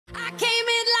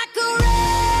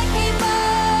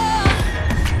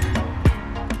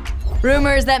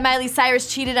Rumors that Miley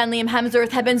Cyrus cheated on Liam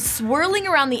Hemsworth have been swirling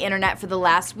around the internet for the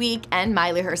last week, and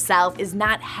Miley herself is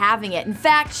not having it. In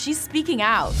fact, she's speaking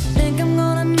out. Think I'm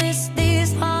gonna miss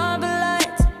these harbor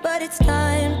lights, but it's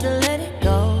time to let it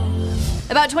go.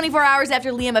 About 24 hours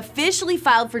after Liam officially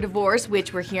filed for divorce,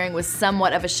 which we're hearing was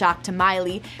somewhat of a shock to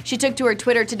Miley, she took to her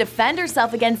Twitter to defend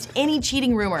herself against any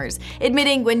cheating rumors,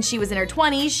 admitting when she was in her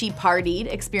 20s, she partied,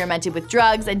 experimented with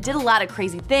drugs, and did a lot of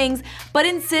crazy things, but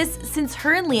insists since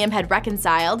her and Liam had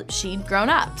reconciled, she'd grown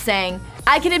up, saying,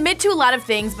 "I can admit to a lot of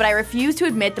things, but I refuse to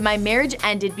admit that my marriage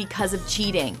ended because of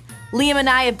cheating. Liam and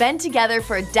I have been together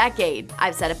for a decade.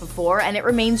 I've said it before, and it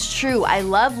remains true. I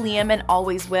love Liam and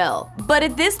always will. But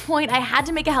at this point, I had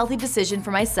to make a healthy decision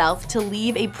for myself to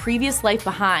leave a previous life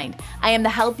behind. I am the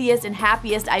healthiest and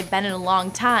happiest I've been in a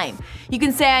long time. You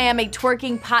can say I am a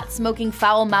twerking, pot-smoking,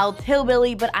 foul-mouthed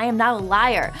hillbilly, but I am not a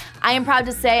liar. I am proud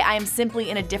to say I am simply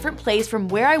in a different place from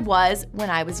where I was when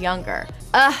I was younger."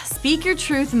 Speak your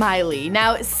truth, Miley.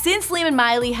 Now, since Liam and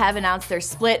Miley have announced their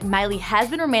split, Miley has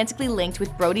been romantically linked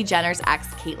with Brody Jenner's ex,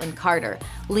 Caitlyn Carter.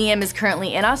 Liam is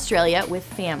currently in Australia with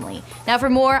family. Now, for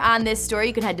more on this story,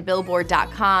 you can head to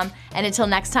Billboard.com. And until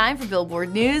next time, for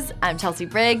Billboard News, I'm Chelsea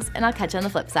Briggs, and I'll catch you on the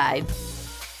flip side.